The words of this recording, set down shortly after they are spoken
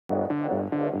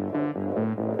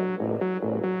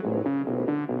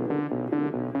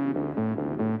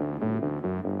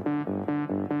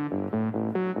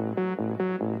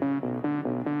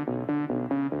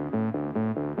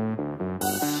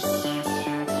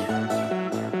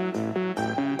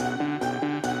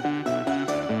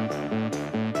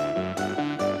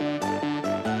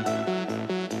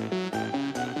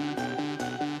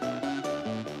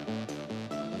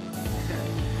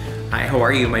Hi, how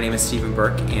are you? My name is Stephen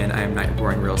Burk, and I'm not your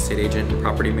boring real estate agent and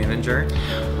property manager.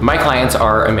 My clients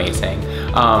are amazing.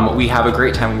 We have a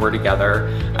great time when we're together.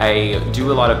 I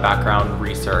do a lot of background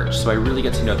research, so I really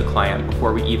get to know the client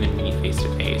before we even meet face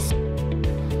to face.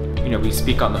 You know, we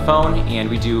speak on the phone and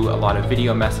we do a lot of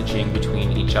video messaging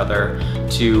between each other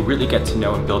to really get to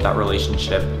know and build that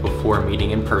relationship before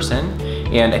meeting in person.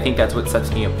 And I think that's what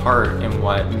sets me apart and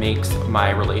what makes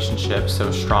my relationship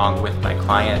so strong with my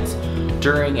clients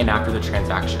during and after the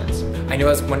transactions. I knew I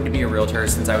was wanting to be a realtor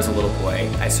since I was a little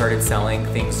boy. I started selling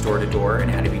things door to door and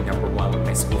had to be #1 with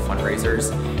my school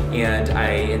fundraisers. And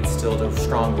I instilled a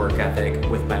strong work ethic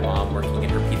with my mom working in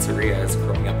her pizzerias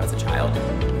growing up as a child.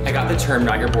 I got the term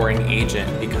not your boring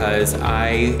agent because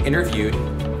I interviewed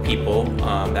people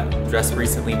that just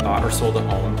recently bought or sold a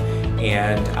home,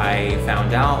 and I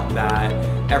found out that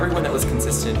everyone that was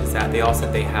consistent is that they all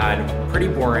said they had pretty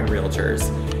boring realtors.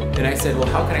 And I said, well,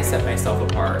 how can I set myself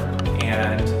apart?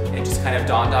 And it just kind of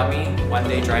dawned on me one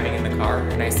day driving in the car,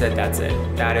 and I said, that's it.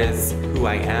 That is who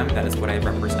I am, that is what I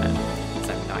represent.